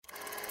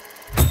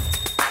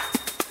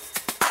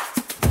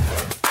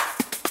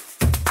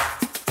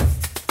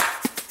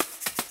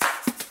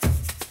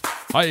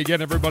Hi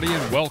again, everybody,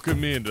 and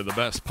welcome into the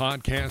best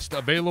podcast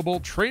available,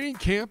 Training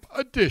Camp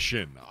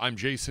Edition. I'm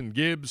Jason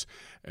Gibbs,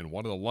 and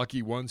one of the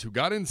lucky ones who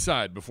got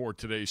inside before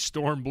today's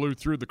storm blew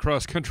through the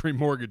cross-country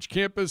mortgage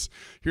campus.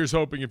 Here's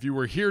hoping if you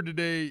were here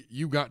today,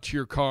 you got to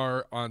your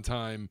car on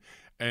time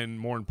and,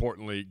 more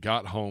importantly,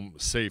 got home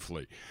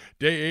safely.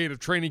 Day 8 of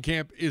training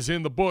camp is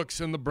in the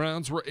books, and the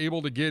Browns were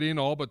able to get in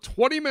all but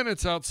 20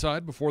 minutes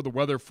outside before the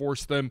weather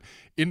forced them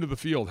into the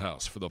field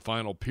house for the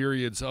final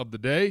periods of the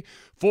day.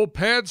 Full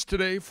pads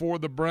today for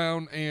the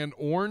brown and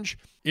orange.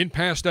 In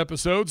past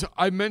episodes,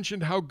 I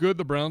mentioned how good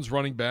the Browns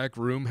running back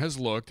room has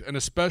looked, and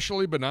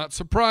especially, but not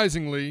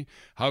surprisingly,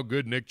 how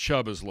good Nick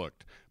Chubb has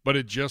looked. But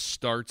it just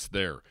starts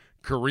there.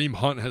 Kareem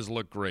Hunt has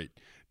looked great.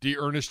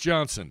 D'Ernest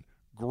Johnson,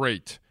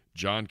 great.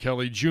 John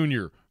Kelly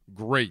Jr.,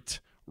 great.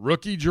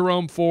 Rookie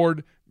Jerome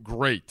Ford,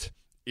 great.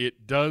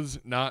 It does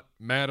not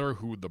matter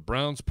who the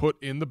Browns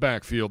put in the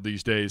backfield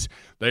these days.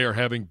 They are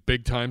having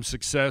big-time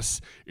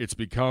success. It's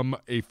become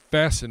a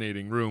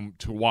fascinating room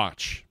to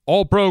watch.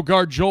 All-Pro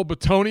guard Joel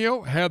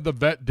Bitonio had the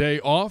vet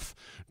day off.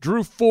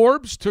 Drew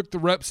Forbes took the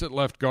reps at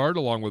left guard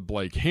along with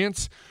Blake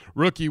Hance.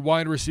 Rookie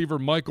wide receiver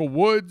Michael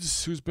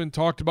Woods, who's been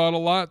talked about a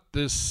lot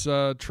this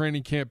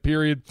training camp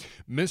period,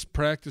 missed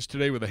practice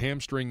today with a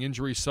hamstring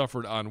injury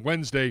suffered on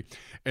Wednesday.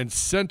 And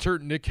center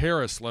Nick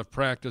Harris left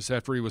practice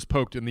after he was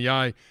poked in the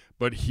eye,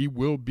 but he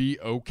will be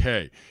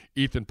okay.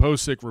 Ethan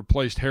Posick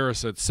replaced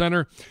Harris at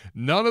center.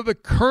 None of the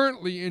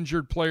currently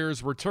injured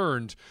players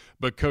returned,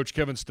 but Coach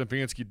Kevin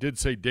Stefanski did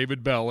say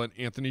David Bell and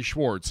Anthony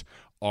Schwartz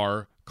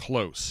are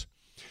close.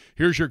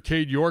 Here's your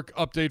Cade York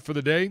update for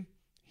the day.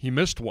 He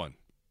missed one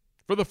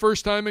for the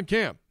first time in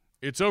camp.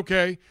 It's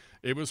okay.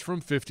 It was from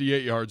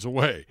 58 yards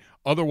away.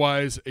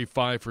 Otherwise, a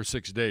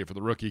 5-for-6 day for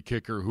the rookie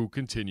kicker who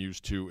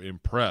continues to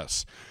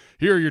impress.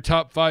 Here are your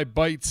top 5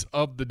 bites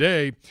of the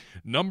day.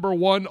 Number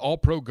 1,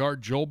 All-Pro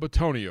guard Joel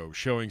Bitonio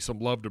showing some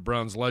love to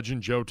Browns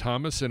legend Joe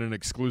Thomas in an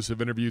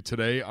exclusive interview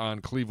today on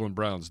Cleveland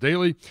Browns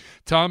Daily.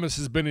 Thomas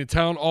has been in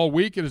town all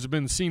week and has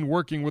been seen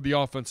working with the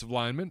offensive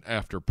lineman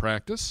after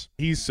practice.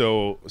 He's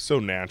so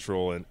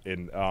natural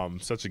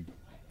and such a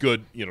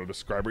good,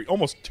 describer,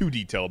 almost too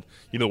detailed,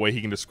 the way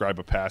he can describe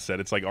a pass set.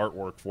 It's like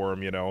artwork for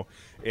him,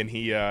 and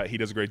he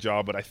does a great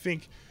job. But I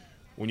think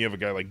when you have a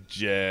guy like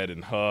Jed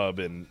and Hub,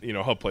 and,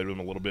 Hub played with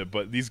him a little bit,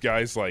 but these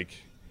guys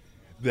like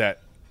that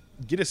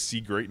get to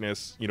see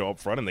greatness, up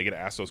front, and they get to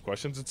ask those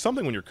questions. It's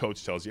something when your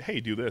coach tells you, hey,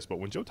 do this. But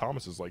when Joe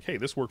Thomas is like, hey,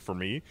 this worked for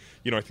me,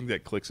 I think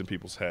that clicks in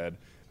people's head.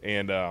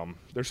 And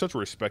there's such a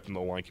respect in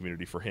the line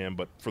community for him,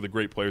 but for the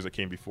great players that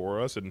came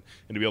before us, and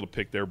to be able to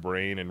pick their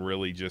brain and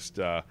really just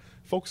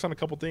focus on a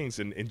couple things.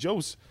 And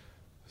Joe's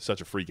such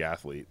a freak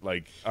athlete.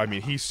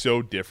 He's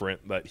so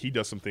different that he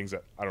does some things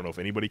that I don't know if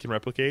anybody can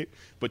replicate,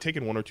 but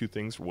taking one or two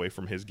things away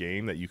from his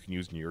game that you can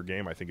use in your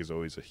game, I think is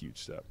always a huge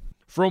step.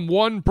 From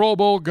one Pro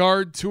Bowl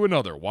guard to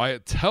another,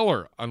 Wyatt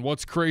Teller on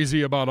what's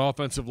crazy about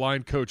offensive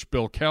line coach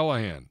Bill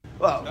Callahan.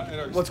 Well,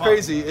 what's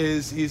crazy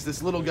is he's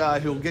this little guy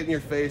who'll get in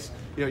your face.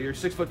 You're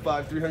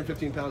 6'5",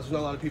 315 pounds. There's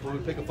not a lot of people who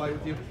pick a fight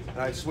with you, and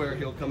I swear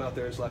he'll come out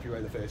there and slap you right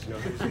in the face.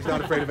 He's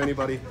not afraid of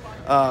anybody,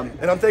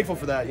 and I'm thankful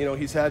for that.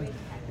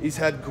 He's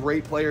had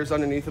great players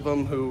underneath of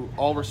him who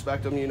all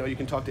respect him. You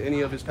can talk to any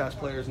of his past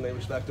players and they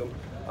respect him.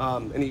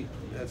 And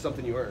that's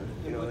something you earn.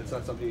 It's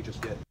not something you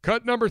just get.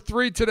 Cut number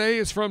 3 today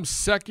is from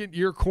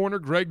second-year corner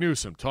Greg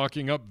Newsome,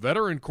 talking up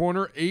veteran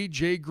corner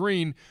A.J.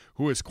 Green,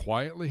 who has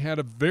quietly had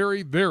a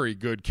very, very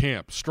good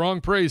camp.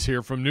 Strong praise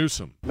here from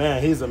Newsome.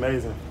 Man, he's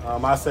amazing.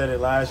 I said it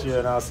last year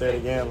and I'll say it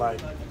again.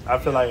 I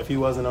feel like if he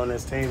wasn't on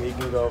this team, he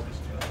can go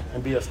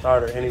and be a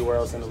starter anywhere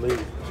else in the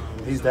league.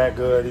 He's that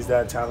good. He's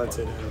that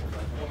talented. And,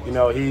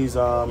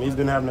 he's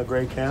been having a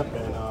great camp,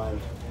 and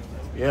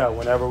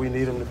whenever we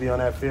need him to be on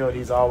that field,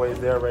 he's always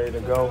there, ready to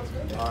go.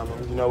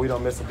 We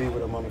don't miss a beat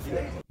with him on the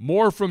field.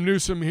 More from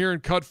Newsome here in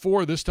Cut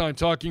 4, this time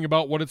talking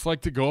about what it's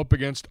like to go up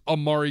against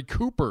Amari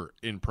Cooper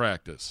in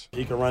practice.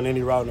 He can run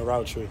any route in the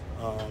route tree,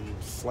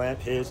 slant,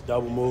 hitch,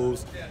 double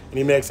moves, and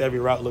he makes every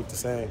route look the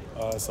same.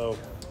 So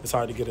it's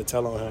hard to get a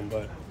tell on him,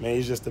 but, man,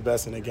 he's just the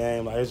best in the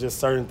game. It's just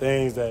certain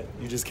things that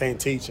you just can't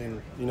teach,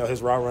 and,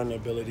 his route running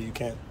ability, you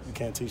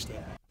can't teach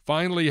that.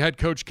 Finally, head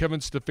coach Kevin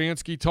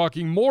Stefanski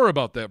talking more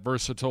about that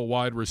versatile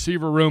wide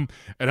receiver room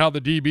and how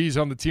the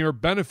DBs on the team are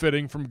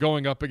benefiting from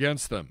going up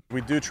against them.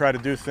 We do try to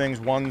do things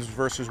ones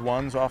versus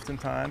ones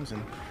oftentimes,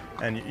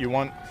 and you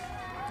want,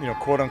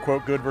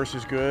 quote-unquote good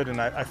versus good.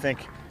 And I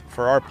think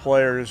for our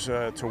players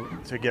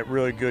to get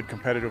really good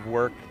competitive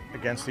work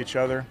against each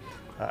other,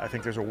 I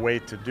think there's a way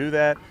to do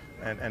that.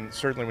 And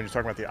certainly when you're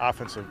talking about the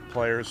offensive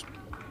players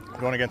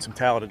going against some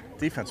talented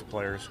defensive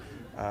players,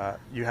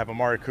 you have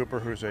Amari Cooper,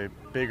 who's a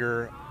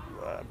bigger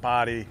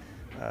body,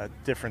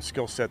 different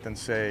skill set than,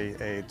 say,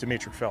 a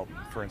Demetric Felton,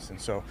 for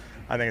instance. So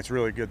I think it's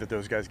really good that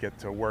those guys get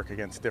to work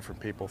against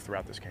different people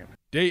throughout this camp.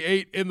 Day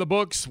 8 in the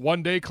books,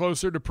 one day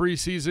closer to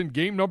preseason,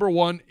 game number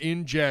 1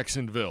 in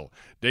Jacksonville.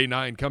 Day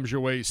 9 comes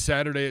your way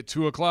Saturday at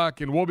 2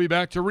 o'clock, and we'll be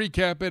back to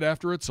recap it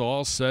after it's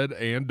all said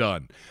and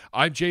done.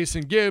 I'm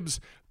Jason Gibbs.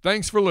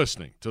 Thanks for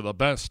listening to the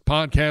best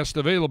podcast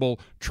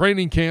available,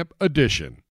 Training Camp Edition.